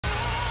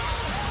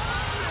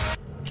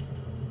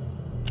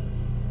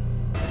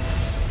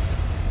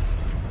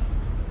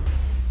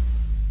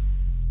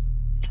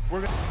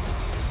We're gonna...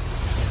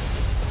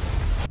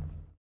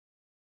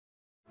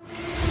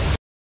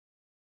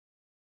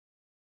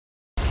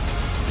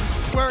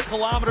 Square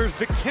kilometers,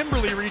 the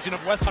Kimberley region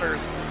of West Waters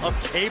of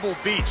Cable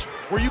Beach,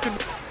 where you can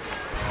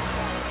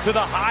to the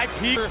high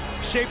peak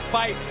shaped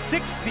by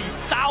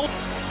 60,000.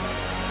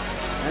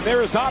 And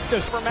there is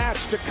Optus for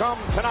match to come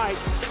tonight.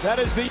 That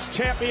is the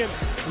champion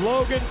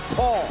Logan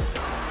Paul.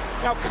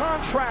 Now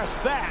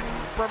contrast that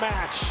for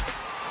match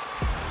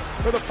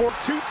for the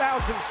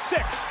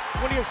 2006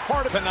 when he was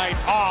part of tonight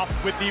off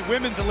with the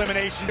women's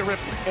elimination to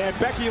Ripley. And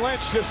Becky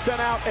Lynch just sent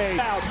out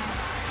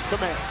the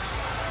man.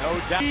 No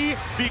doubt. He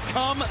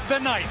become the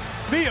night.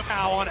 Via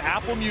now on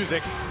Apple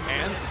Music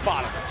and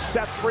Spotify.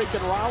 Seth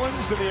freaking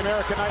Rollins in the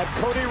American Night.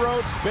 Cody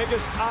Rhodes'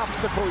 biggest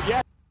obstacle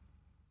yet.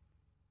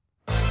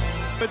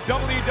 The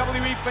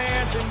WWE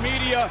fans and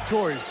media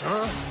choice,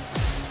 huh?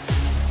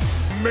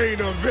 Main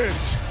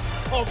event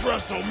of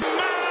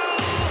WrestleMania.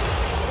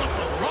 What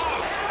the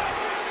Rock?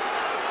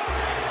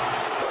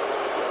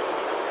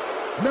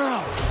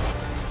 Now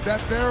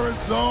that there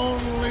is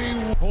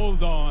only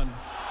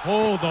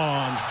Hold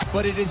on.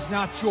 But it is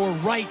not your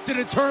right to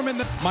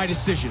determine my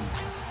decision.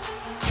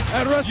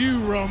 And you,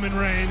 Roman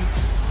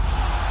Reigns.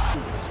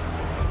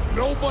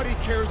 Nobody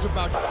cares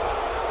about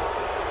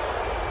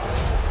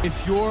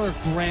if your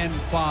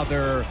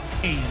grandfather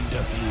aimed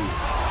of you.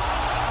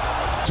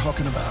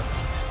 Talking about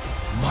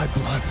my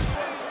blood.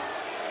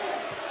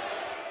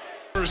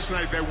 First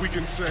night that we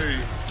can say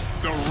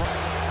the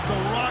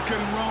Rock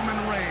and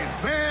Roman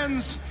Reigns.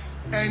 Fans,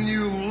 and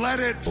you let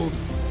it.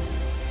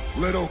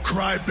 Little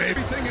crybaby.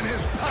 Everything in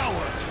his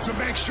power to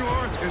make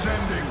sure is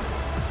ending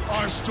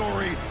our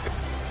story.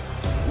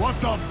 What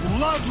the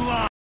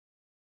bloodline?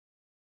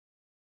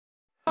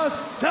 A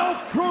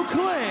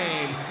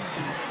self-proclaimed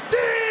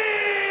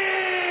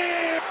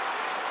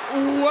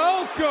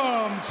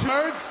welcome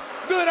to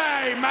good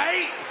day,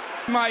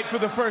 mate, for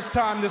the first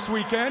time this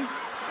weekend.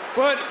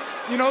 But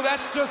you know,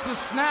 that's just a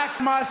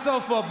snack.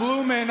 Myself a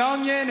bloomin'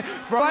 onion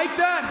like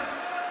that.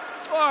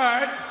 All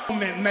right,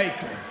 moment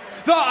maker.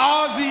 The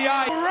Aussie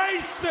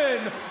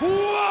Grayson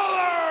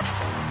Waller.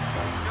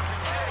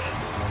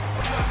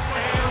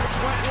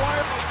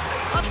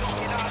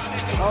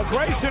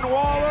 Grayson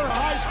Waller,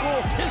 high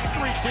school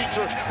history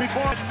teacher,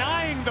 before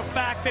denying the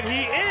fact that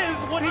he is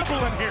what he's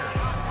doing here.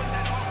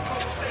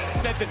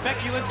 Said that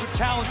Becky Lynch would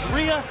challenge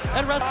Rhea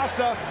and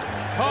Asa.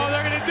 Oh,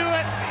 they're gonna do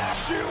it.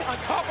 Shoot on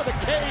top of the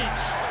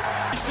cage.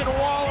 Grayson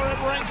Waller at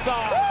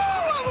ringside.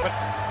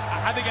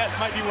 I think that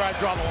might be where I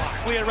draw the line.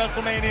 We at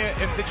WrestleMania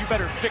and said you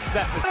better fix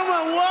that.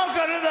 Gentlemen,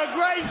 welcome to the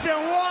Grayson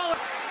Waller.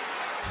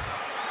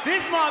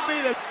 This might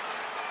be the.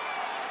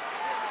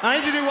 I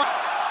need you to do what?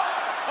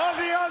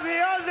 Aussie.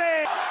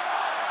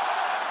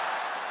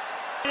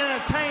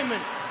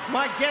 Entertainment.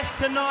 My guest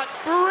tonight,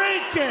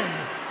 freaking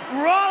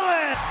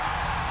Rollins.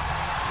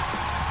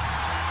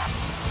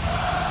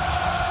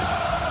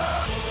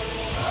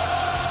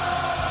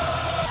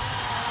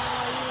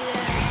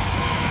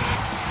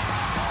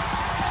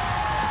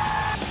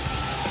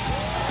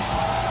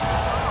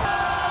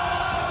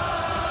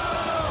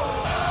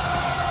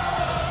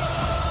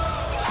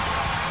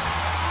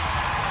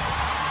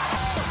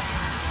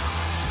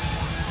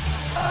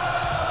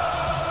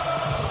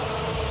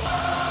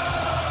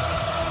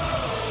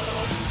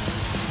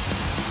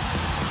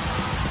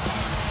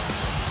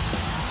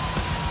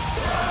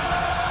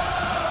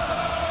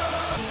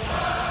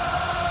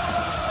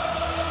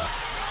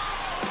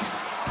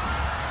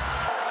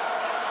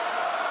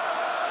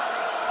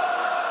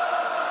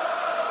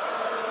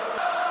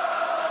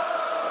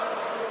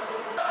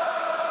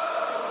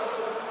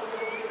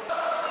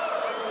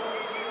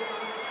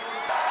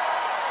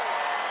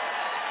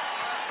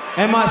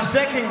 And my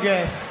second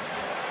guest,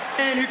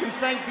 man who can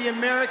thank the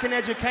American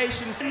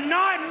education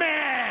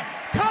nightmare,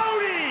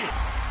 Cody!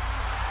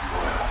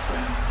 Loyal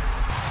friend.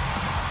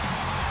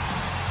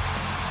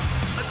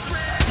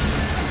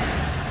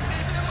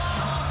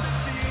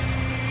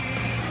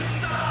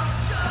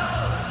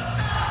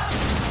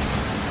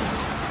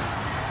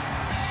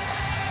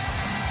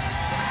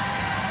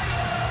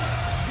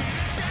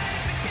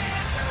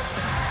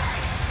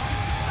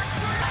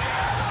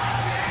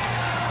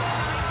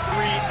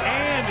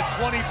 And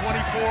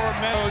 2024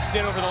 Meadows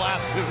did over the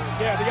last two.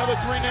 Yeah, the other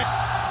three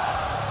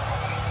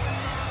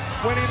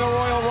winning the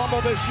Royal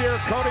Rumble this year.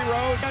 Cody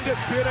Rhodes,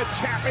 Undisputed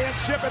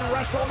Championship in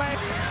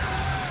WrestleMania.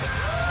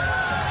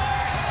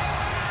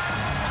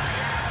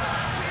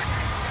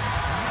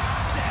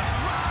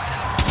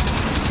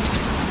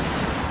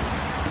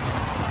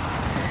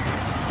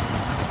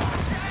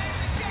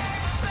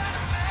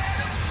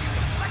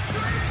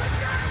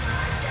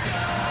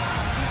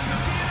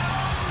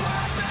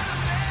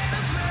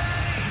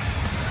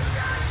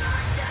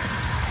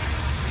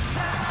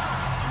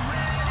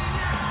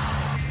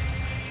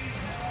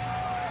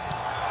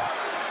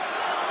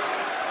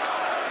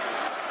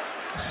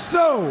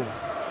 So,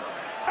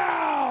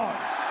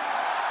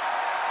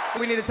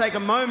 we need to take a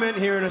moment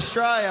here in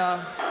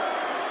Australia.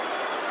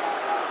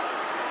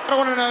 I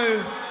want to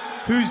know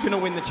who's going to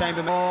win the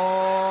chamber. Oh,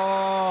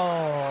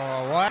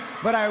 what?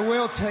 But I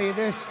will tell you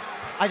this.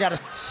 I got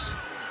to...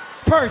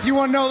 Perth, you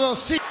want to know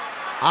those secrets?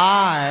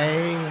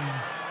 I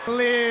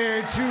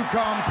cleared to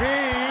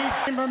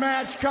compete. Chamber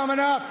match coming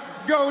up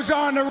goes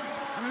on to...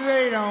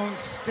 They don't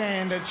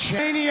stand a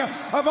chance.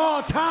 Of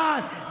all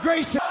time,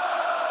 Grayson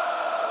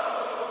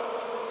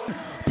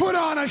put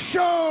on a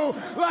show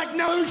like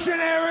no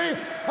revolutionary.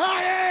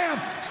 I am.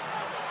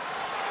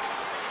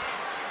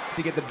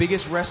 To get the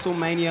biggest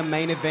WrestleMania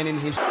main event in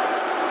history.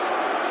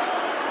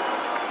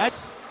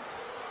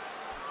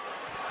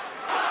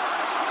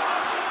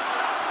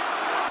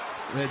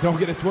 Don't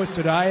get it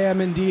twisted. I am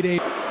indeed a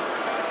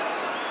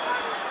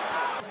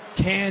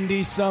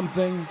candy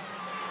something.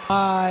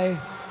 Are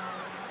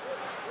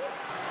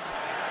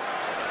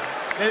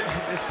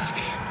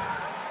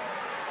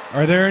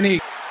there any?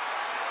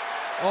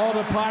 All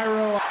the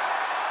pyro.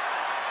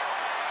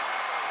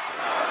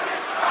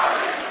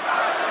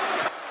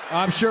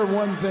 I'm sure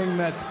one thing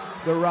that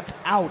the Rock's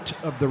out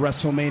of the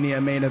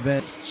WrestleMania main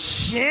event.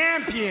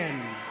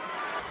 Champion.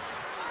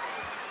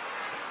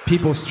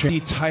 People's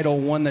Champ title,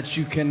 one that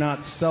you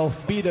cannot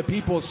be the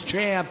People's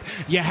Champ.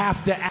 You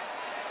have to.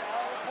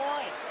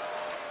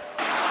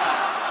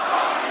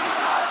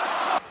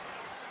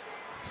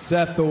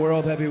 Seth, the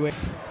World Heavyweight.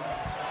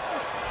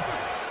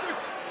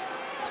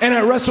 And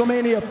at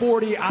WrestleMania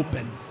 40,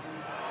 open.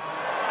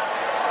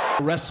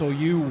 Wrestle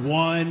you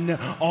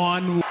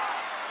one-on-one.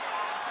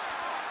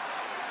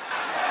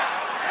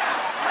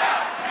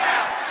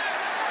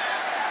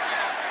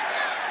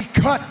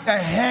 Cut the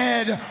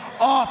head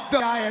off the...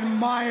 I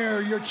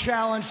admire your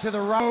challenge to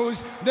the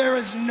Rose. There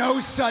is no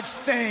such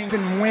thing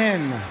can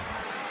win.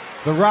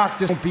 The Rock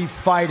doesn't be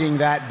fighting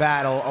that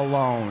battle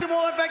alone.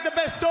 More in fact, the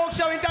best talk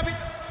show in WWE.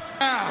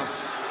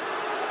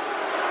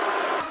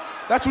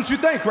 That's what you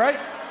think, right?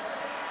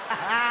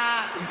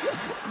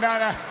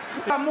 No.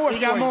 You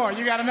got more.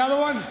 You got another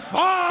one?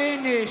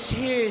 Finish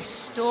his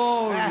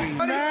story.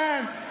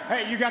 Man.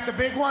 Hey, you got the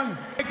big one?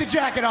 Take the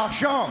jacket off.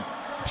 Show him.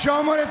 Show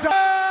him what it's up.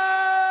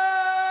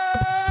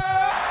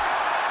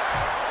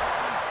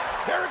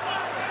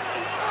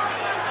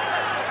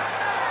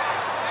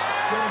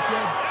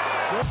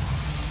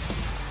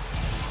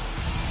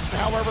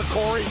 However,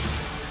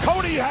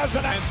 Cody has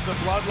an... Against the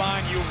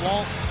bloodline, you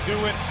won't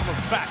do it from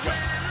backup.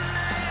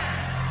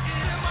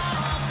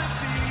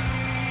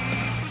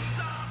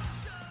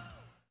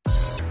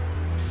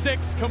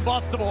 Six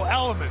combustible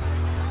element.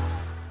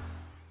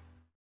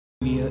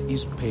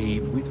 Is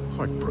paved with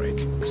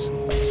heartbreaks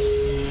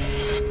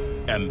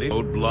and the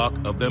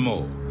roadblock of them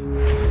all.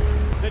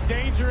 The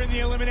danger in the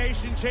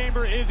Elimination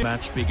Chamber is...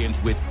 Match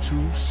begins with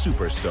two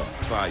superstars.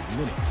 5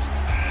 minutes.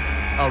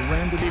 A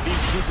random...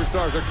 These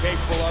superstars are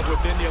capable of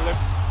within the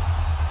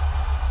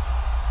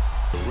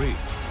ring.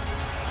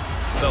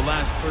 The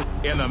last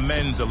in the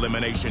men's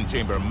Elimination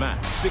Chamber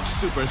match. 6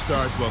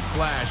 superstars will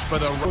clash for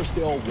the... Of course,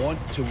 they all want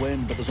to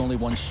win, but there's only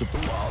one super...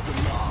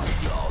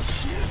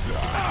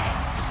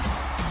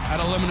 At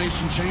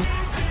Elimination Chamber.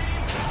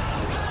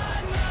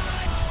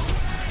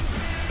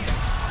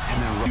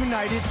 And the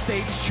United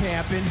States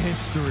champion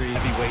history.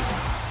 Heavyweight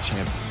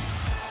champion.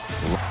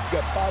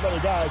 Got 5 other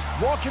guys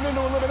walking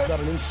into elimination. Got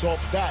an insult.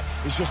 That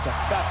is just a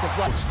fact of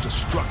life. It's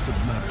destructive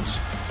matters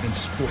in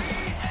sport.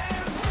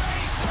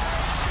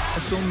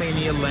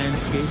 WrestleMania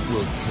landscape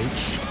will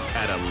take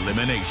at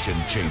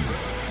Elimination Chamber.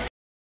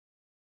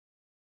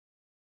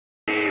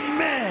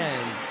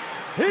 Men's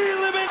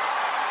Elimination.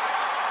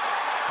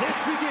 This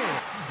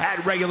begins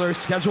at regular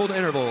scheduled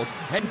intervals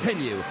and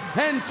continue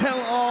until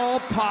all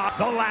pop.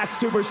 The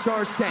last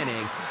superstar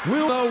standing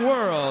will the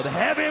World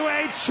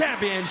Heavyweight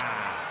Championship.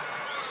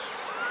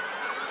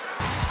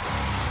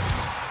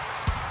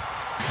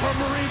 From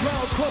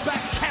Marieville,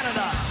 Quebec,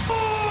 Canada.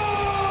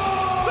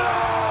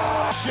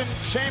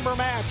 Chamber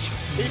match.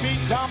 He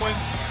beat Owens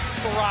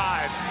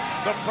arrives.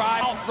 The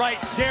pride outright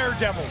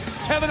daredevil.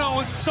 Kevin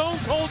Owens, Stone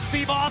Cold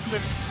Steve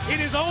Austin in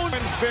his own.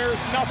 Owens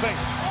fears nothing.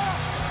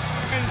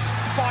 Owens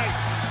fight.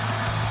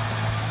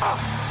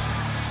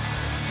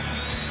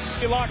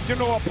 He locked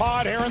into a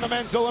pod here in the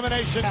men's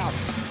elimination out.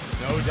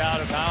 No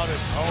doubt about it.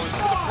 Owens is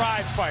the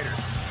prize fighter.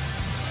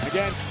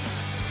 Again.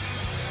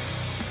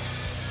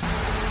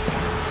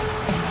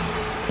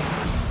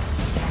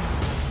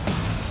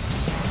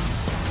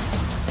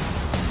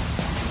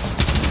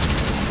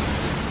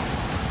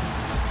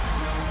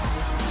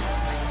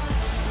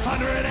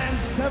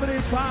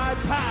 £175.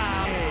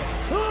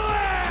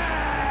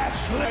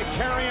 Lashley.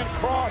 Karrion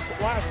Kross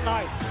last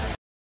night.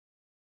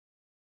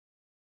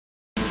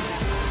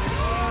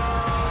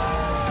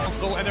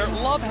 And their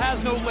Love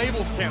Has No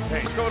Labels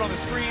campaign. Code on the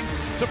screen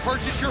to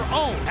purchase your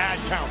own ad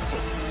council.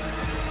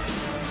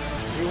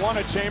 He won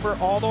a chamber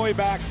all the way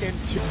back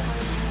into...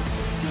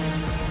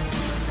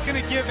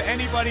 Gonna give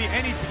anybody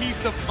any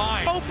peace of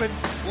mind.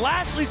 Opens,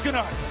 Lashley's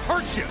gonna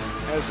hurt you.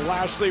 As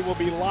Lashley will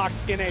be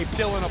locked in a...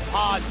 Still in a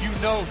pod, you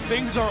know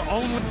things are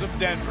only of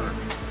Denver.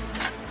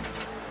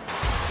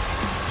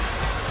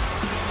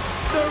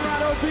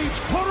 Dorado Beach,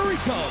 Puerto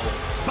Rico.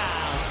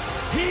 Bound.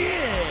 He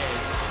is...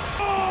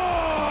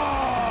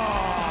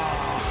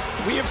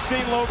 We have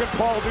seen Logan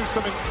Paul do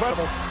some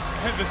incredible.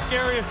 And the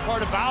scariest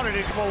part about it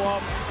is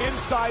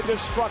inside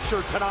this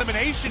structure tonight.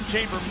 Elimination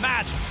Chamber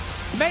match.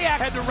 Mayak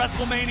head to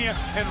WrestleMania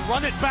and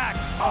run it back.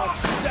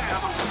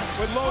 Obsessed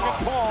with Logan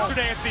Paul.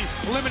 Today at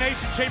the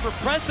Elimination Chamber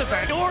press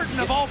event. Orton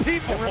of all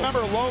people. And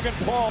remember Logan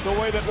Paul, the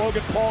way that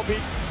Logan Paul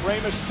beat Rey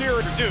Mysterio.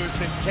 Introduced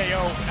and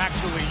KO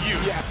actually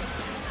used. Yeah.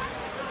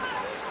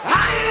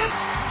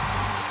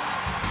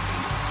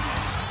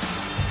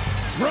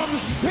 From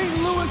St.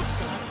 Louis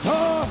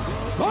to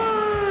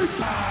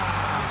Perth.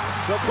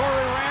 So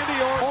Corey Randy,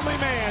 or only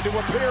man to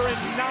appear in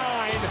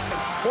 9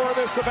 for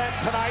this event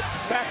tonight.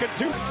 Back in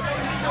 2.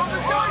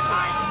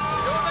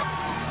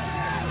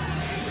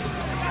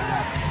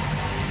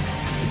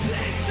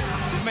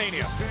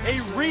 Mania, a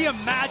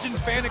reimagined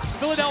Phoenix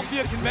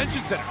Philadelphia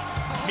Convention Center.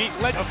 Meet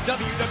legend of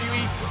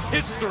WWE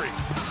history.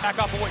 Back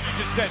off of what you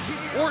just said.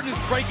 Orton is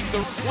breaking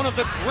one of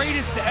the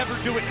greatest to ever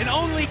do it, and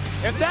only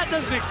if that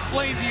doesn't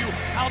explain to you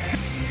how.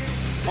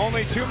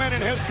 Only 2 men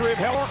in history of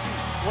hell.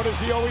 What does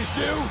he always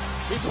do?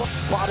 He put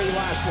Bobby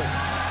Lashley.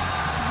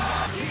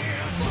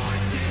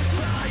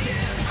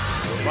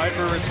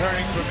 Viper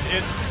returning from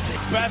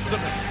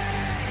investment.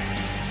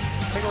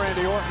 I think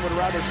Randy Orton would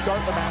rather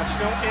start the match.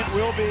 No, it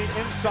will be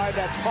inside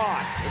that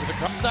pod.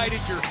 Excited,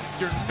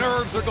 your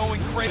nerves are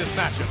going crazy. This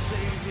matchup.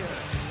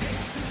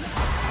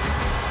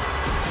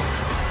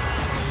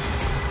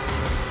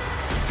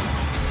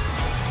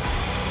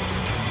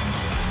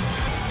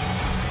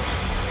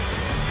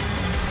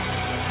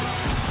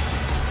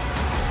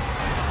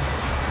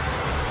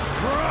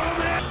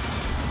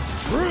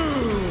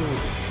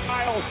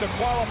 To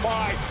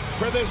qualify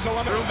for this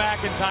elimination. Drew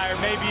McIntyre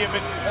may be a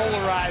bit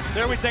polarized.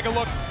 There we take a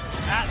look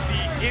at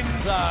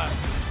the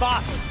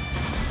thoughts.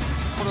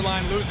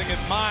 Borderline losing his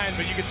mind,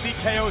 but you can see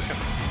KO's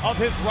of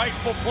his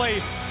rightful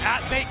place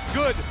at make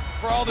good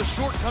for all the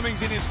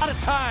shortcomings in his out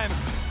of time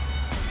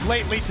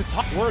lately to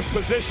talk. Worst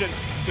position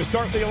to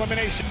start the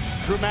elimination.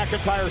 Drew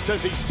McIntyre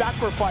says he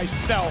sacrificed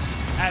himself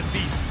as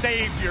the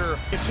savior.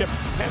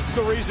 Hence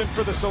the reason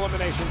for this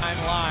elimination.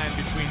 Fine line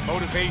between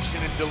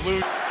motivation and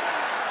delusion.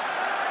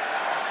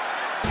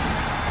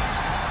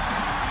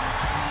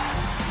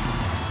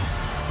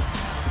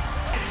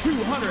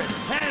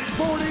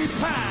 240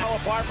 pounds.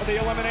 Qualify for the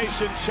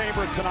Elimination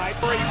Chamber tonight.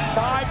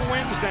 5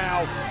 wins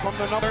now from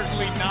the number.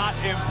 Certainly not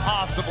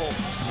impossible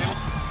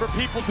for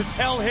people to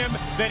tell him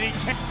that he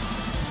can't.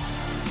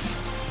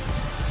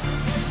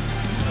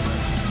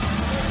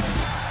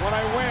 When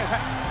I win,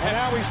 and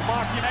now he's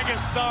mocking.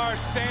 Megastar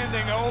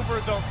standing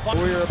over the.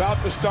 We're about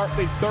to start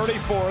the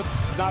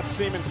 34th. Not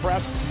seem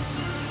impressed.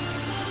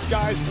 These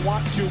guys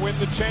want to win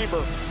the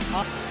chamber.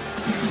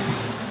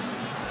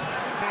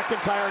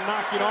 McIntyre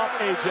knocking off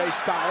AJ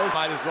Styles.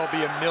 Might as well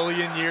be a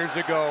million years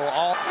ago.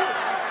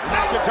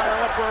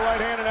 McIntyre left for a right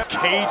hand and a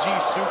cagey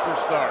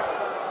superstar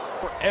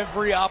for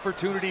every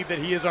opportunity that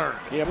he has earned.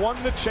 He had won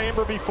the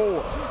chamber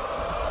before.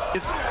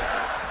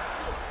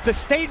 The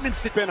statements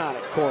that been on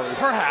it, Corey.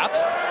 Perhaps.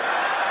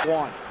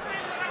 One.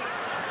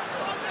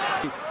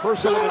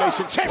 First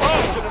elimination chamber.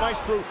 To the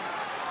nice through.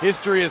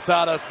 History has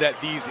taught us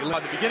that these at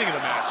the beginning of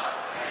the match.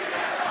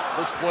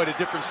 They exploit a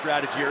different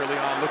strategy early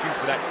on, looking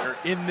for that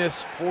in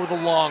this for the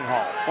long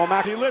haul. Well,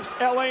 Mac, he lifts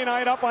LA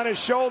Knight up on his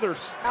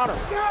shoulders. Counter.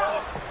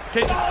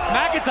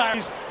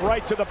 McIntyre's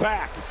right to the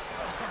back.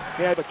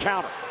 He had the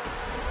counter.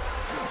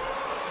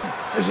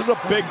 This is a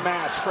big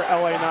match for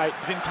LA Knight.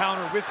 His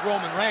encounter with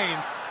Roman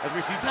Reigns, as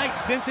we see Knight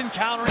since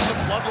encountering the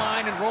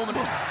Bloodline and Roman.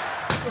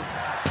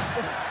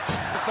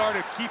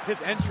 Started to keep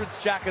his entrance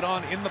jacket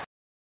on in the.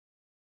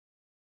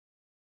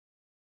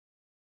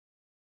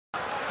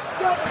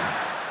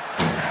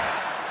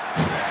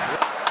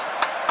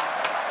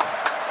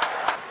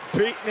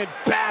 Beaten and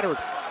battered.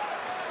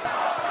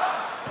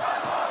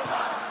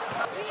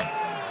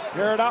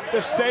 Tearing up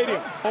the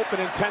stadium. Open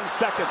in 10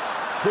 seconds.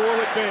 Who will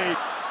it be?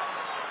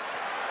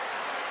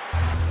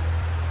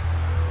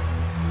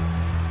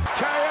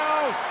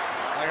 KO!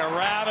 Like a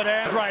rabbit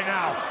ass right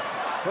now.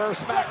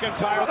 First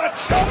McIntyre, the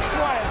choke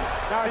slam.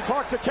 Now I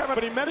talked to Kevin,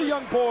 but he met a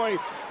young boy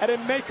at a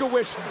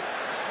Make-A-Wish.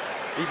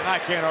 Even I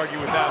can't argue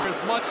with that. There's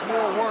much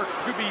more work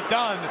to be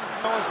done.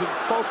 Owens is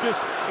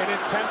focused and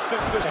intense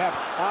since they have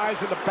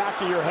eyes in the back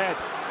of your head.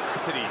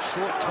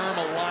 Short-term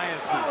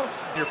alliances.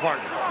 Your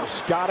partner. The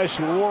Scottish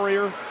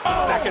Warrior.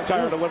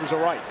 McIntyre delivers a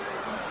right.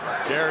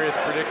 Curious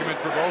predicament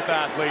for both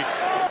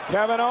athletes.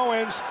 Kevin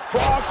Owens,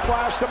 frog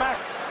splash to Mac.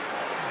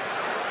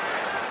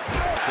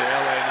 To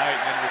LA Knight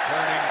and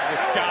returning the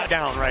Scott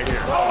down right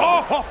here.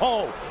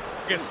 Oh,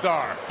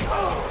 Megastar.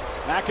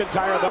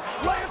 McIntyre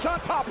lands on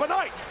top of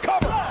Knight.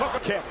 Cover.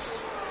 Hook kicks.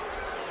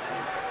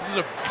 This is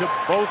to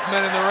both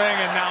men in the ring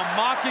and now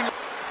mocking.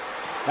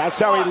 That's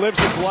how he lives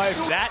his life.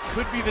 That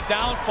could be the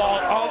downfall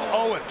of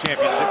Owens.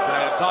 Championship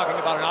tonight. I'm talking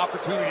about an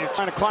opportunity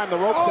trying to climb the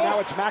ropes, and now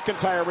it's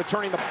McIntyre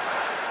returning the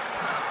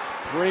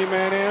 3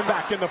 men in,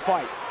 back in the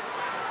fight.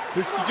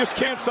 You just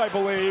can't, I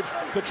believe,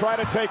 to try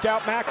to take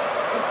out Mac.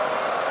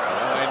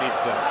 He needs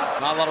to.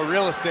 Not a lot of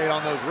real estate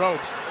on those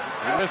ropes.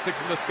 He missed it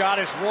from the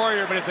Scottish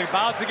Warrior, but it's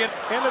about to get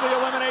into the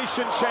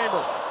Elimination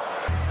Chamber.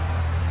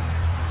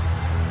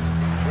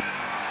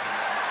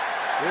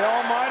 The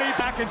almighty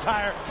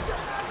Mcyntire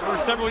for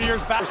several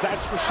years back.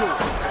 That's for sure.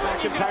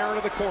 Mcyntire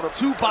into the corner.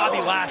 To Bobby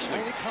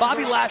Lashley.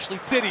 Bobby Lashley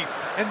ditties.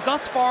 And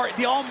thus far,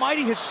 the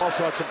almighty has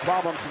also had some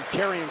problems in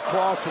carrying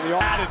cross and the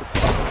added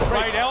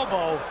right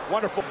elbow.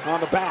 Wonderful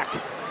on the back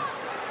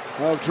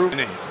of Drew.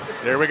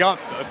 There we go.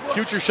 A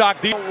future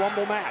shock deep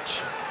Rumble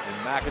match. And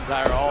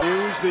Mcyntire all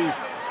use the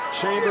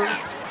chamber.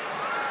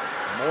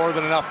 More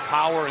than enough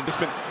power and just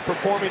been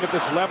performing at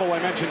this level. I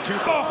mentioned two.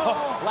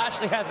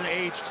 Lashley hasn't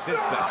aged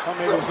since then. Well,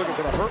 maybe he was looking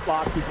for the hurt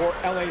lock before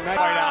LA Knight.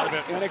 Right out of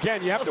it. And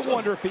again, you have to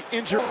wonder if the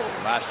injury.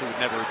 Lashley would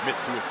never admit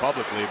to it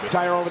publicly, but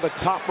Tire over the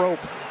top rope.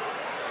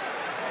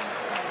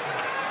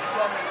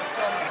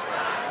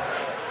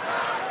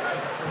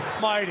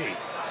 Mighty.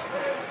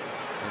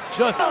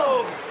 Just big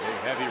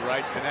heavy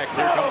right connects.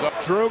 Here comes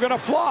up. Drew gonna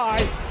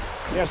fly.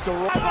 He has to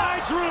roll. By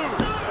Drew.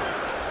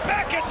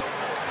 Back it.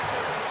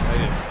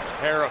 It is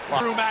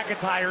terrifying. Drew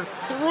Mcyntire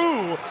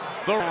through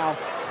the now.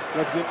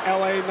 Lifting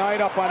LA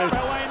Knight up on his.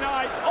 LA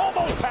Knight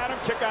almost had him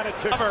kick out of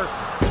two.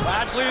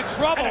 Lashley in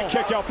trouble. And a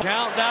kick out.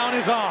 Countdown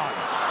is on.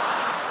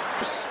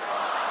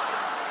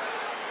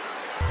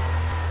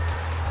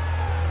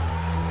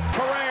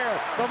 Career.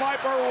 The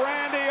Viper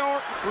Randy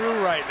Orton.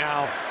 Through right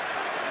now.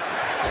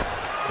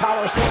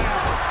 Power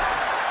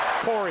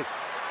slam. Corey.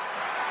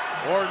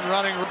 Orton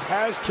running.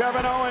 Has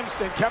Kevin Owens.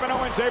 And Kevin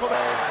Owens able to.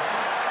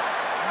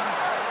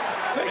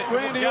 I think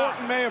Randy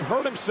Orton may have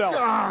hurt himself.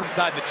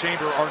 Inside the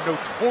chamber are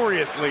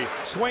notoriously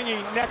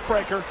swinging neck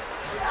breaker.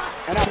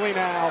 And actually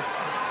now.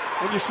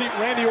 And you see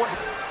Randy Orton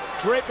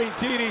draping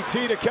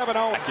DDT to Kevin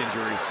Owens. Back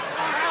injury.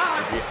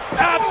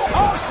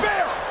 Oh,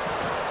 Spear!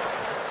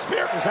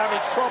 Spear is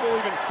having trouble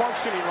even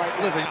functioning right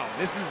now.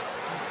 Listen,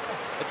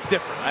 it's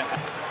different.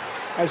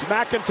 As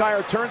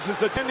Mcyntire turns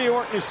his attention,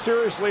 Orton is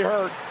seriously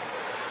hurt.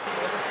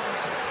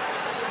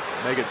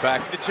 Make it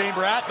back to the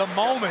chamber at the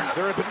moment.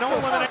 There have been no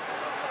elimination.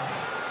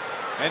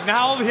 And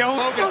now the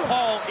Logan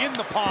Paul in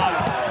the pod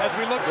as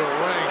we look at the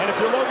ring. And if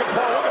you're Logan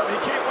Paul, look at him,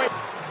 he can't wait.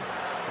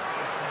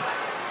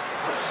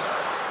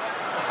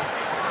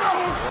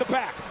 The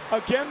back.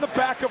 Again, the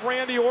back of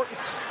Randy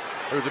Orton's.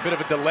 There was a bit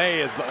of a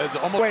delay as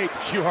almost wait.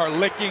 You are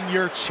licking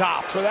your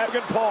chops. For that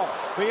Logan Paul,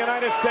 the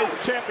United States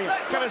champion.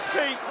 Got his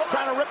feet,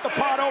 trying to rip the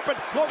pod open.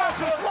 Logan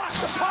just locked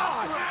the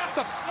pod.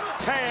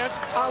 Hands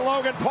on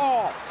Logan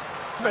Paul.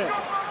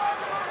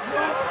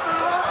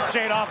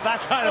 Jade off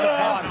that side of the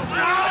pod.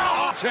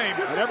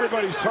 Chamber. And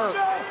everybody's hurt.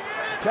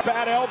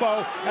 Bad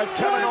elbow as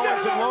Kevin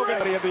Owens and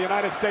Logan of the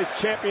United States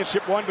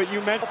Championship won, but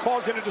you meant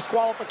calls in a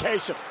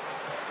disqualification.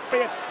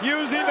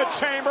 Using the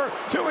chamber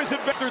to his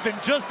advantage than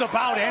just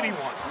about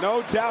anyone.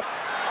 No doubt.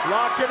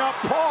 Locking up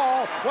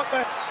Paul. What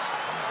the?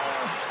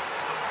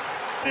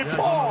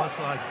 Paul.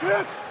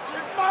 This is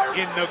my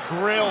in the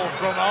grill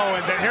from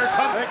Owens, and here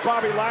comes. I think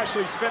Bobby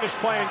Lashley's finished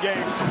playing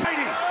games.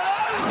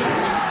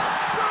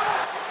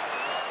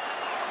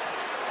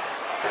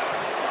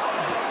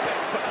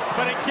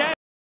 But again.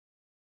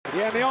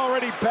 Yeah, and the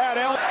already bad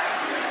elbow.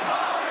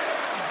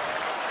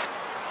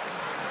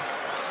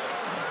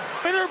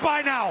 Winner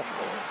by now.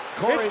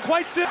 Corey, it's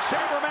quite simple.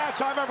 Chamber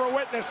match I've ever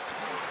witnessed.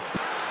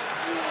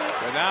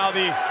 But now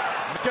the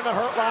get the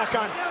hurt lock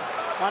on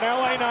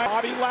LA Knight.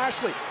 Bobby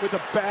Lashley with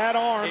a bad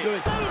arm.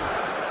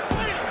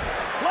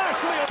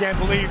 Lashley can't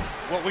believe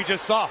what we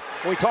just saw.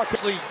 We talked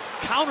Lashley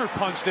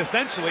counterpunched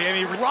essentially. I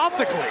mean,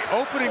 graphically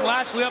opening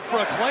Lashley up for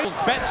a claim. Those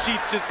bet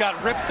sheets just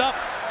got ripped up.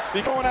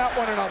 Going at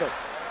one another.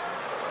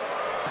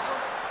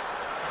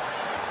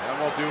 And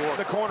we'll do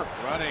the corner.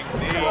 Running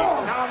knee.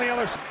 Now on the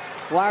other side.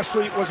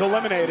 Lashley was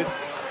eliminated.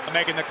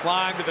 Making the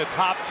climb to the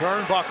top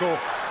turnbuckle.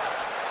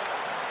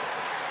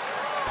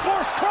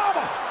 Forced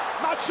trauma.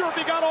 Not sure if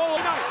he got all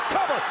the night.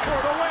 Cover for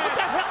the win. What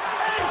the hell?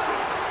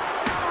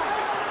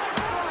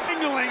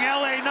 Singling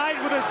LA Knight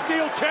with a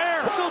steel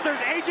chair. So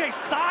there's AJ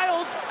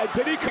Styles.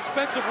 Did he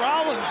expensive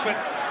Rollins, but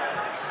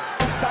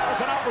Styles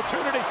an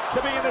opportunity to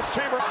be in this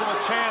chamber. Give him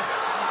a chance.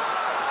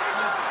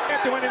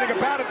 Can't do anything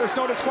about it. There's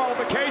no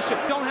disqualification.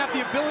 Don't have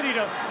the ability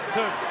to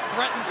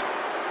threaten.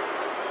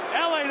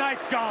 LA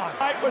Knight's gone.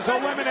 Knight was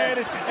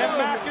eliminated, and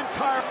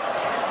Mcyntire.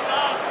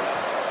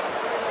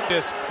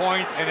 This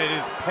point, and it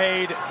is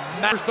paid.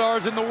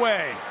 Superstars in the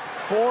way.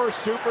 4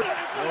 super.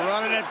 We're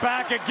running it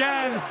back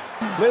again.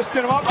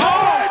 Listing him up. Oh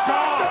my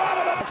God!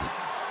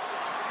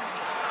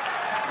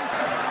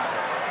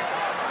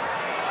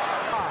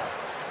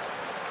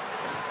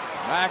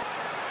 Mac.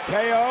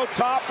 KO,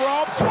 top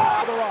rope,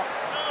 swagger up.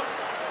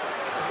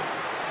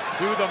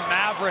 To the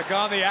Maverick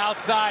on the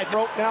outside.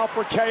 Rope now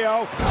for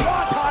KO.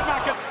 Swanton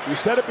Mcyntire. You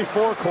said it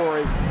before,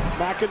 Corey.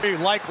 Mcyntire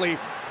likely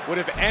would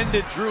have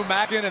ended Drew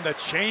Mcyntire, and the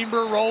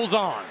chamber rolls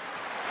on.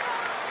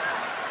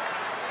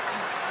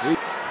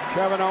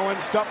 Kevin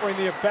Owens suffering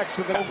the effects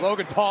of the...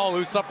 Logan Paul,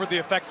 who suffered the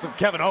effects of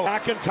Kevin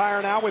Owens.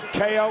 Mcyntire now with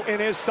KO in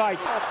his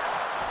sights.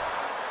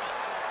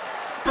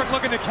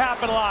 Looking to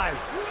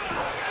capitalize.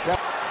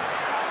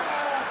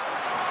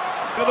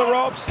 To the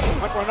ropes.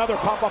 Went for another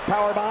pop-up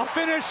powerbomb.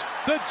 Finish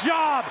the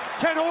job.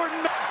 Can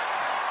Orton...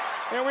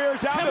 And we are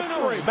down to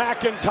 3.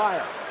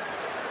 Mcyntire.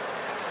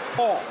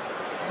 Paul.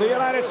 the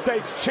United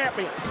States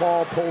champion.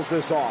 Paul pulls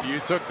this off. You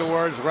took the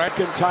words right.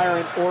 McIntyre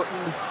and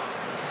Orton.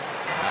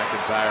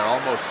 McIntyre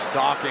almost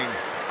stalking.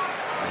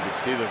 You can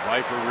see the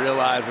Viper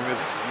realizing this.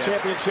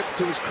 Championships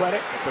to his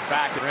credit. At the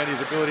back, and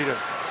Randy's ability to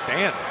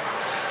stand.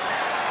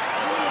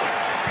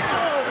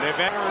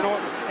 And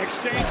Orton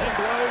exchanging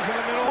blows in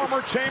the middle.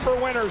 Former chamber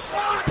winners.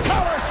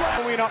 Power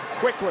slam. Moving up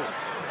quickly.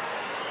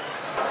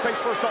 Face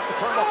first up the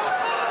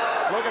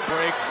turnbuckle. Logan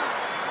breaks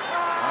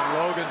on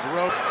Logan's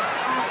rope.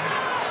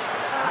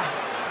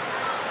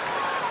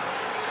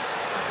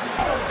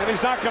 And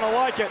he's not going to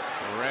like it.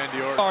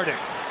 Randy Orton.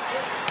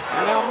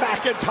 And now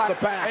McIntyre the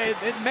back.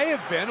 It may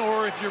have been,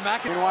 or if you're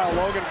McIntyre. Meanwhile,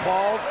 Logan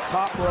Paul,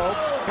 top rope,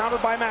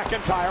 countered by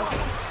McIntyre.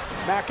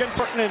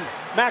 McIntyre and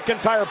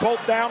McIntyre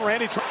both down.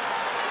 Randy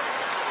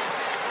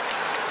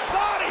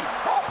body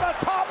off the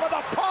top of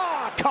the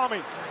pod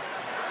coming.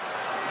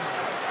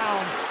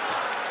 Down.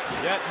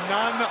 Yet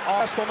none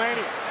on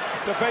WrestleMania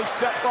to face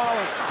Seth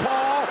Rollins.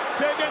 Paul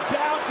digging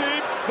down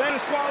deep, then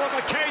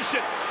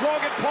disqualification.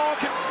 Logan Paul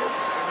can.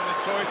 Given the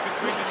choice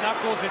between the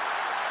knuckles and.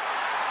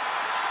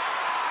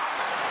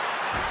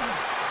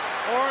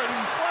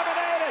 Orton's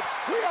eliminated.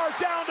 We are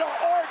down to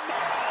Orton.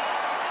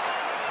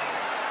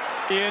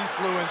 The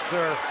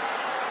influencer.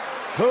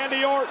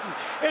 Randy Orton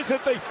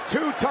isn't the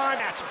two-time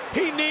match.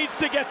 He needs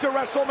to get to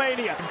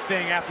WrestleMania.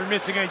 Thing after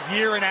missing a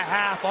year and a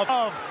half of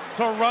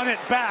to run it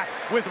back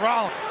with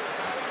Rollins.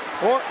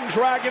 Orton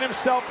dragging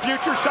himself.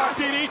 Future shock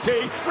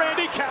DDT.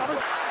 Randy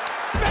counter.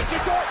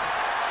 Vintage Orton.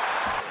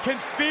 Can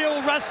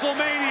feel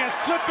WrestleMania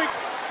slipping.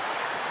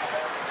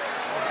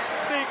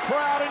 The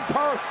crowd in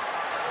Perth.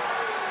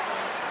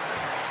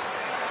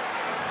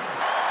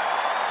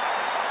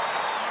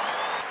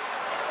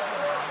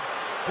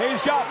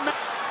 He's got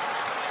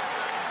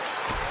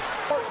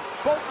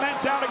both men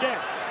down again.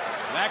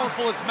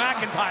 Powerful as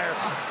McIntyre.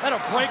 That'll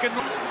break and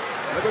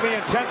look at the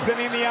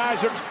intensity in the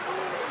eyes of.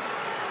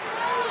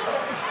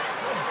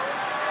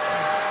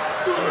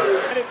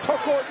 And it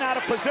took Orton out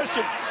of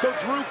position, so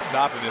Drew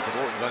stopping this if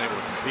Orton's unable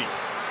to compete.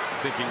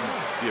 Thinking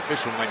the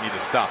official might need to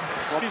stop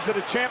this. He's at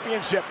a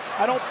championship.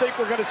 I don't think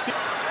we're going to see.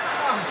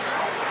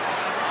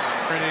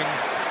 Turning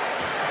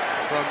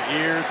from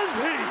ear. Is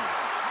he?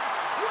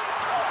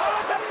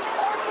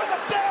 Orton with the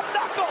damn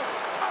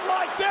knuckles. Not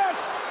like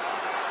this.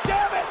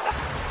 Damn it.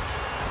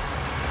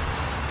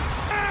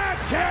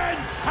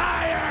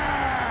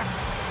 McIntyre.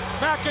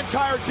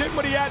 McIntyre did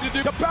what he had to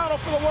do to battle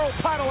for the world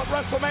title at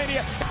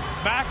WrestleMania.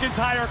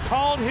 McIntyre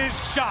called his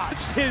shot,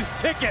 his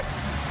ticket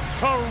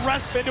to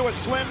wrestle into a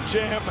Slim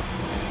Jim.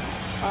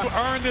 To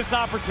earn this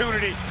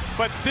opportunity,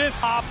 but this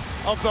top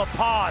of the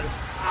pod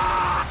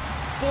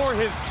for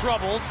his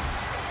troubles,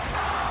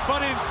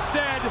 but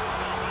instead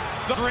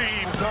the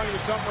dream. I'm telling you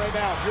something right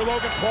now. If you're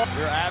Logan Paul,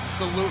 you're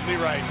absolutely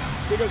right.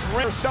 Because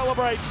Rhea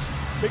celebrates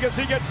because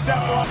he gets set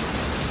up.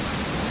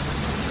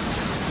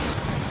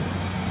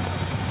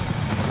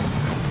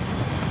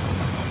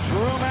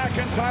 Drew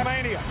McIntyre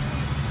Mania.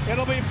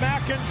 It'll be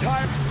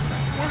McIntyre.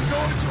 We're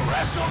going to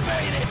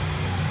WrestleMania.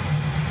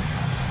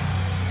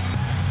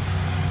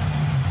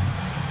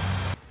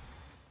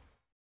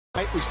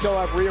 We still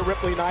have Rhea,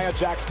 Ripley, Nia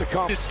Jax to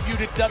come.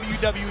 Disputed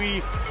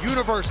WWE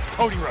Universe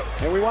Cody Rhodes.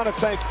 And we want to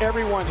thank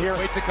everyone here.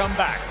 Wait to come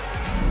back.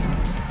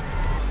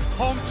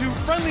 Home to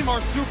friendly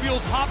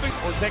marsupials hopping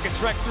or take a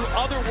trek through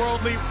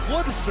otherworldly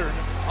Woodstern,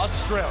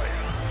 Australia.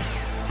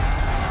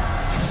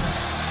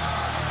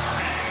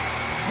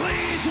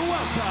 Please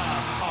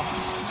welcome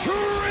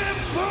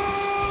Triple.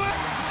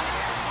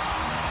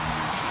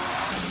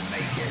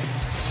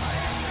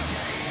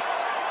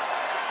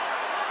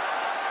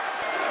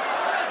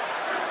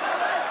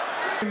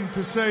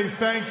 To say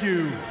thank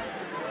you.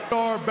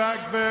 Are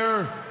back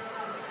there.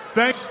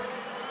 Thank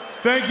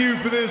you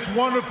for this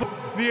wonderful.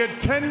 The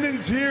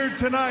attendance here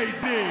tonight.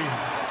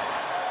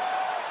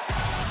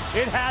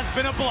 It has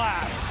been a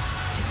blast.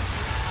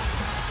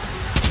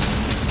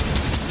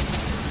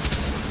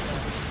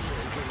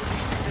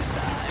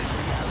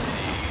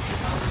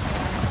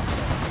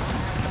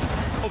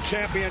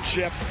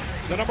 Championship.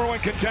 The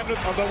 #1 contender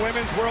of the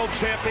Women's World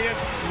Champion,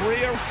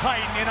 Rhea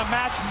Titan, in a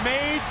match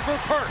made for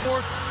Perth. Of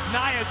course,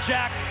 Nia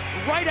Jax,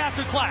 right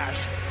after Clash,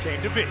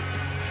 came to be.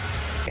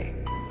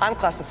 I'm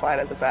classified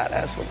as a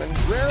badass woman.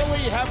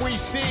 Rarely have we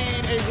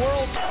seen a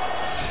world.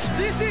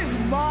 This is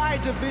my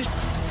division.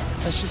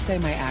 Let's just say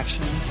my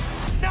actions.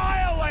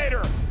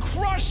 Annihilator,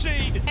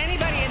 crushing.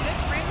 Anybody in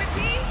this ring with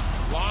me?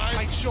 Why?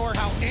 I'm not sure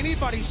how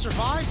anybody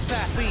survives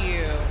that.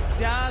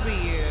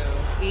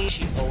 WWE.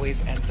 She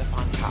always ends up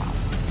on top.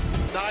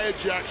 Nia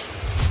Jax.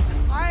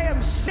 I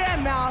am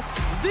Sam Mouth.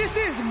 This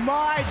is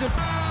my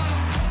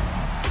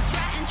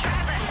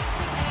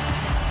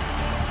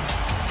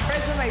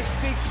resume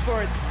speaks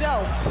for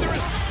itself.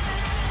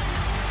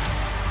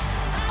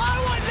 I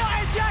want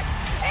Nia Jax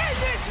in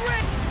this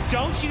ring.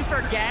 Don't you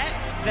forget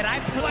that I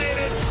played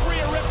it.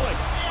 Rhea Ripley.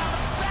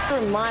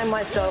 Remind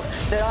myself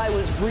that I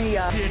was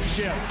Rhea.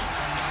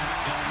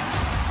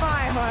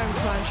 My home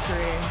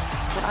country.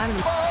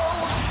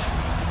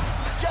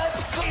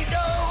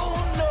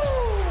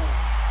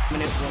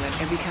 dominant women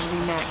and become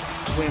the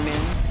next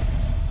women.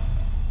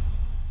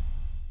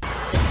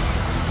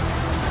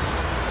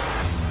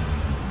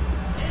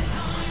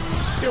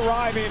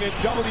 Arriving in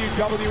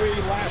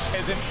WWE last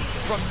is in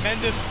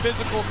tremendous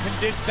physical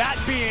condition. That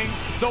being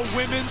the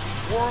women's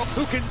world,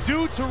 who can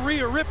do to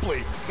Rhea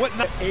Ripley what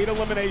 8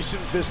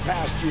 eliminations this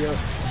past year.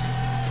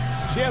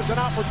 She has an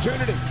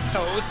opportunity.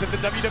 Knows that the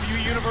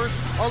WWE Universe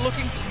are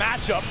looking to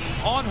match up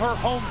on her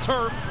home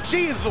turf.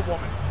 She is the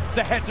woman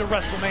to head to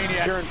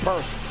WrestleMania here in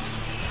Perth.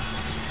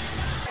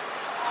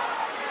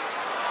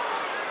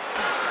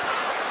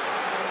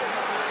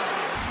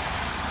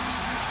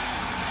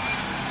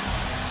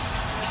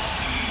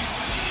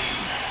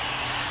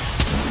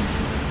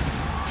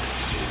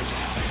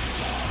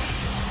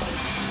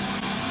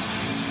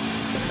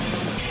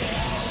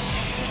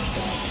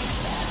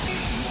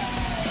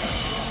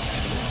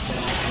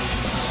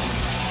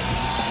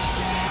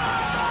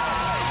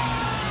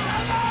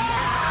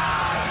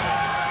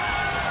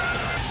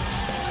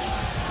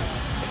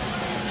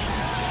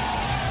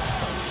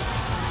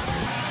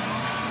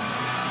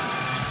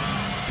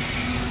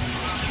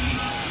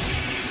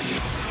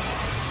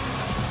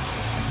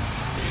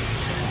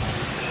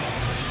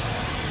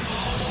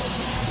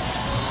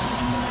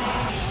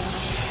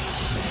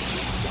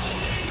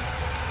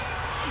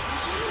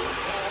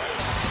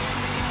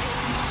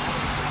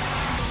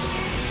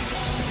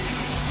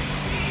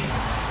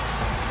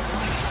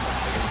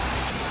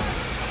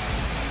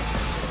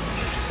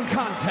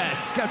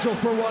 Contest scheduled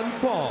for one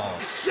fall.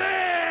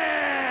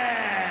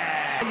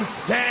 From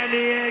San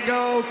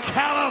Diego,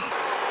 California,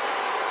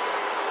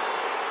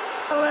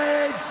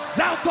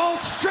 South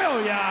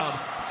Australia,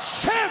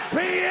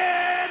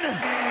 champion!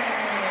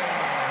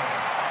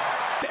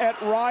 At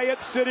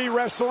Riot City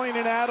Wrestling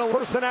in Adelaide,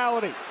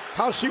 personality,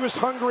 how she was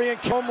hungry in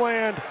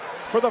homeland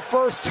for the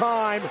first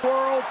time,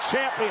 world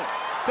champion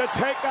to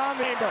take on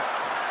the Chamber.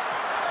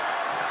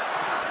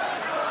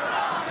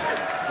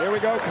 Here we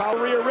go,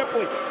 Rhea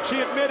Ripley. She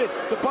admitted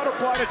the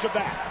butterfly edge of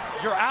that.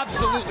 You're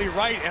absolutely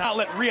right, and I'll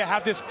let Rhea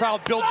have this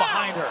crowd build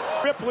behind her.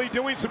 Ripley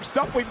doing some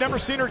stuff we've never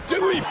seen her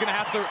do. He's going to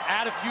have to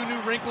add a few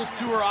new wrinkles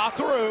to her off.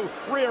 Through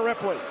Rhea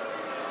Ripley.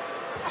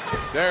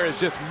 There is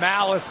just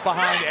malice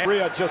behind it.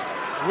 Rhea just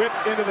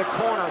whipped into the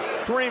corner,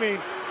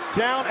 screaming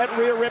down at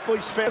Rhea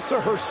Ripley's face.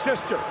 Her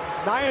sister,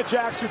 Nia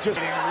Jax, was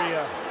just...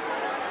 Rhea.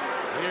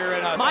 Here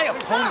in my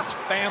opponent's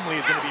family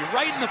is going to be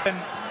right in the...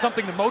 and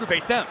something to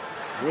motivate them.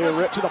 Rhea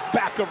ripped to the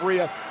back of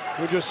Rhea,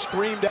 who just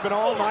screamed up and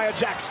all. Nia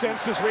Jax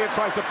senses Rhea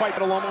tries to fight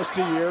in almost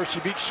a year. She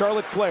beat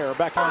Charlotte Flair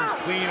back arms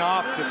clean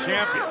off the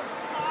champion.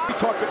 We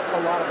talked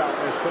a lot about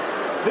this, but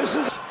this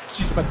is,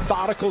 she's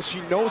methodical.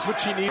 She knows what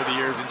she needs. For the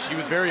years, and she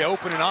was very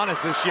open and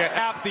honest as she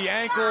tapped the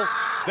ankle,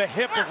 the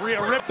hip of Rhea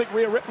Ripley. I think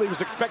Rhea Ripley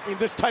was expecting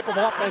this type of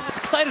offense.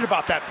 Excited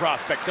about that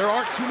prospect. There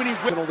aren't too many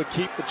women to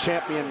keep the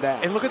champion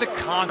down. And look at the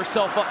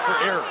herself up for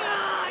error.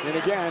 And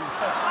again,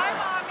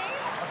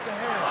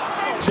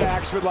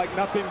 Jax would like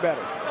nothing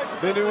better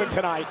than doing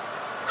tonight.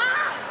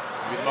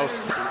 The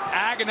most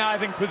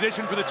agonizing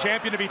position for the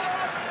champion to be.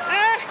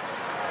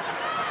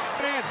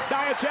 And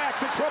Nia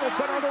Jax in trouble,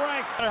 center of the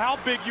ring. No matter how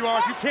big you are,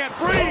 if you can't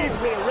breathe.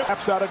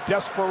 Raps out of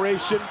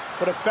desperation,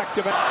 but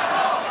effective.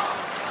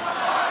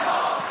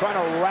 Trying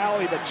to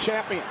rally the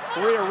champion.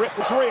 Rhea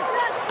Ripley's Rhea.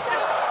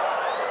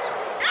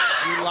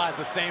 Utilize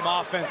the same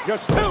offense.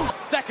 Just 2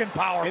 second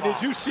power. And did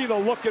you see the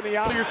look in the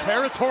eye? Your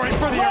territory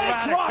for the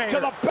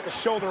drop to the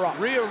shoulder up.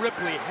 Rhea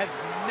Ripley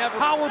has never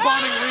power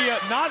bombing Rhea,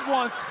 not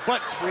once,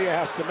 but Rhea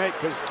has to make,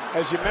 because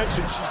as you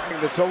mentioned, she's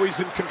that's always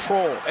in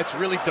control. It's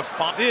really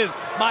defiant. This is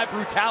my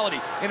brutality,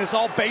 and it's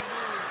all based.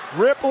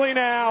 Ripley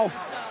now.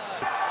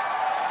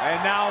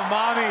 And now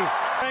Mommy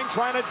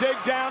trying to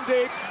dig down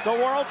deep. The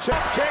world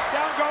champ kick,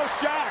 down goes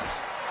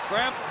Jax.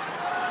 Scram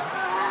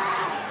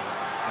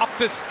up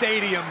the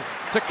stadium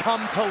to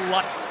come to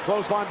life.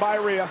 Clothesline by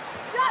Rhea.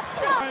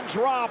 And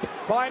drop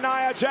by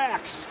Nia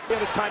Jax. Yeah,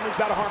 this time moves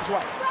out of harm's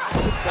way.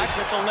 That's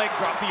such a leg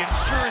drop. The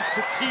insurance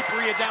to keep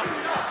Rhea down.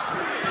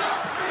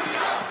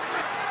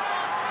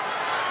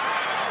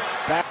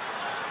 Back.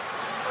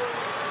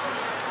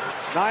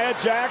 Nia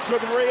Jax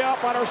with Rhea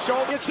up on her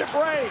shoulder. It's a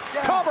braid.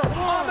 Cover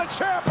on the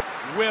champ.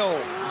 Will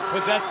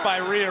possessed by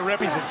Rhea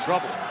Ripley's in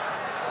trouble.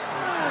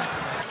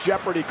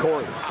 Jeopardy,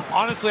 Corey.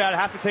 Honestly, I'd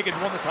have to take it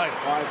and win the title.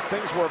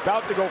 Things were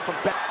about to go from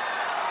back.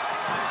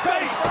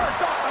 Face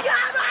first off.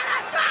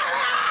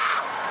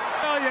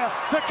 Tell you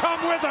to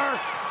come with her.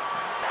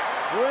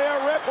 Rhea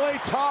Ripley,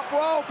 top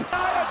rope.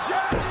 Nia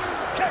Jax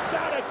kicks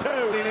out at 2.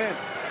 In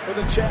for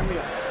the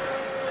champion.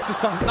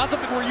 Not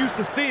something we're used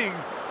to seeing.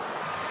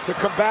 To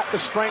combat the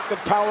strength and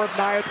power of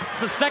Nia.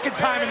 It's the second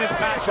time in this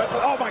match.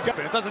 Oh my God.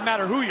 It doesn't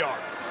matter who you are.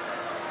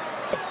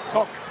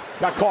 Hook.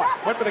 Got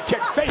caught. Went for the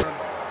kick. Face.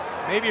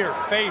 Maybe her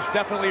face,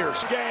 definitely her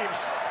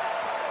games.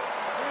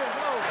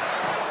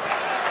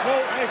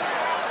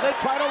 They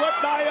try to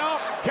lift Nia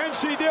up. Can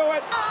she do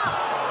it?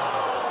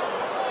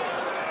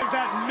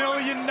 That $1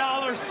 million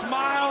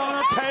smile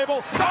on her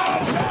table.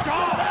 Oh,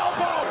 God.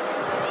 Elbow.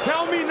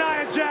 Tell me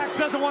Nia Jax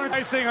doesn't want to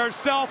facing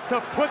herself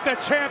to put the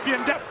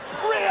champion down.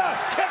 Rhea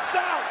kicks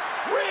out.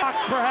 Rhea.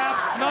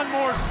 Perhaps none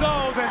more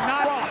so than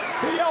not.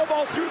 The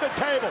elbow through the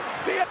table.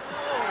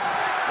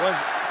 Was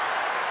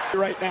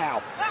right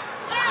now.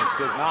 This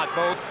does not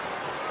bode.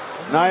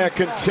 Nia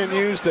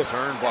continues to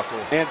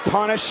turnbuckle and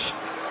punish.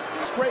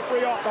 Straight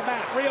Rhea off the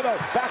mat. Rhea though,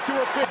 back to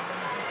her feet.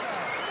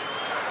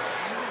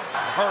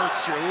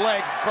 Hurts, your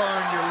legs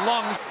burn, your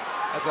lungs.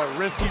 That's a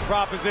risky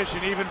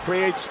proposition, even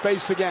create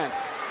space again.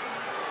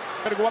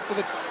 Gonna go up to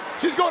the,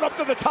 she's going up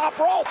to the top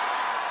rope.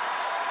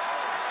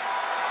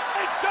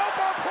 It's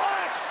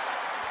superplex.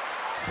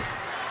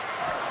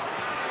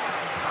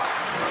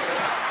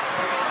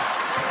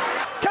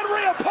 Can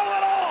Rhea pull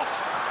it off?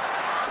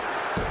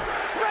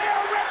 Rhea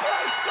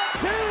Ripley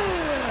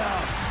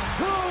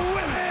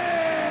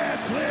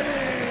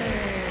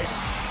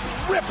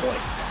Ripley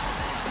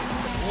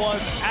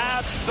was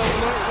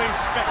absolutely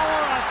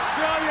spectacular.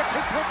 Australia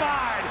could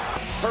provide.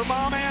 Her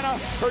mom Anna,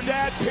 her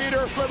dad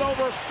Peter, with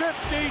over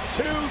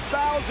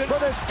 52,000 for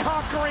this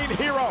conquering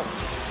hero.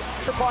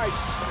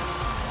 Device.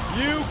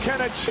 You can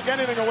take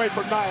anything away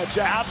from Nia Jax.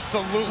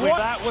 Absolutely. What?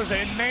 That was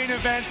a main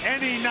event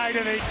any night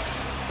of the.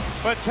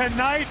 But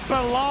tonight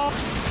belongs.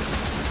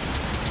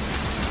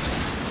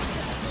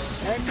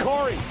 And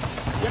Corey,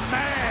 your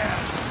man.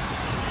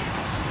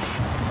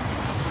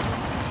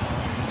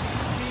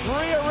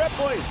 Rhea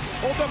Ripley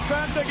will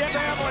defend against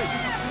family.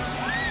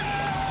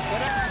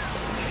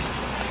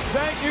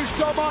 Thank you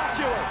so much.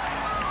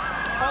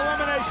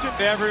 Elimination.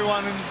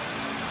 Everyone in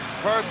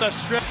Perth, the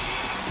strip.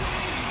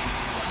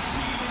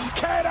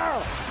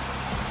 Cater.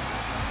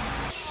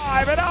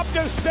 Live and up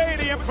the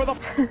stadium for the.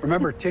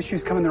 Remember,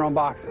 tissues come in their own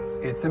boxes.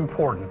 It's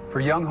important for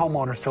young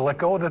homeowners to let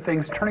go of the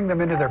things turning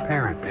them into their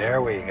parents.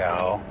 There we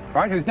go. All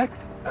right, who's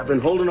next? I've been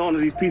holding on to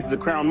these pieces of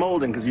crown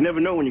molding because you never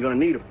know when you're going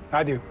to need them.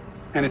 I do,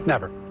 and it's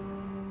never.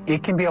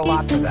 It can be a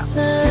lot to them.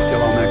 You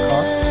still own that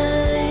car?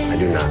 I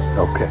do not.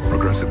 Okay.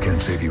 Progressive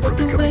can't save you from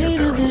becoming your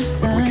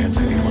parents, but we can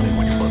save you money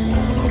when you bundle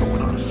home and auto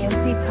with us.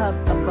 Empty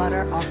tubs of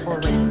butter are for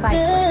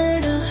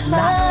recycling,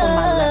 not for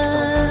my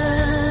leftovers.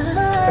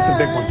 That's a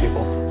big one,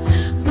 people.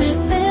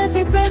 With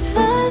every breath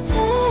I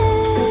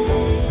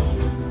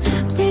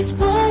take, these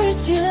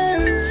words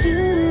yearn to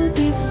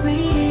be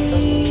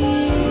free.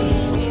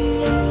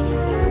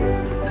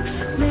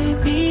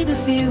 Maybe the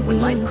fear we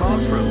might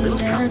cause for a little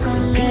comfort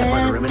with peanut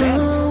butter M&Ms.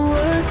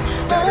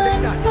 Saturday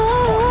night.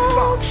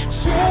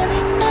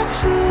 Sharing my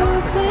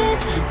truth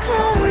with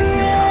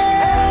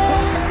courage,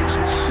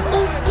 a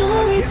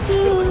story to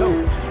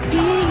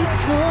be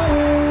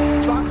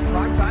told.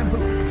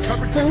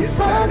 The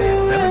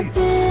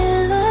vulnerability,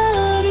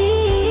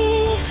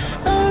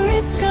 a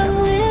risk I'm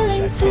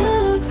willing to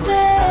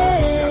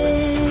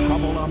take.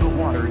 Trouble on the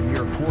water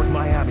near Port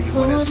Miami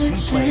when a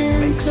seaplane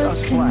makes us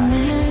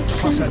flash.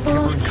 Plus a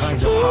different kind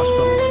of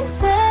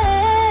hospital.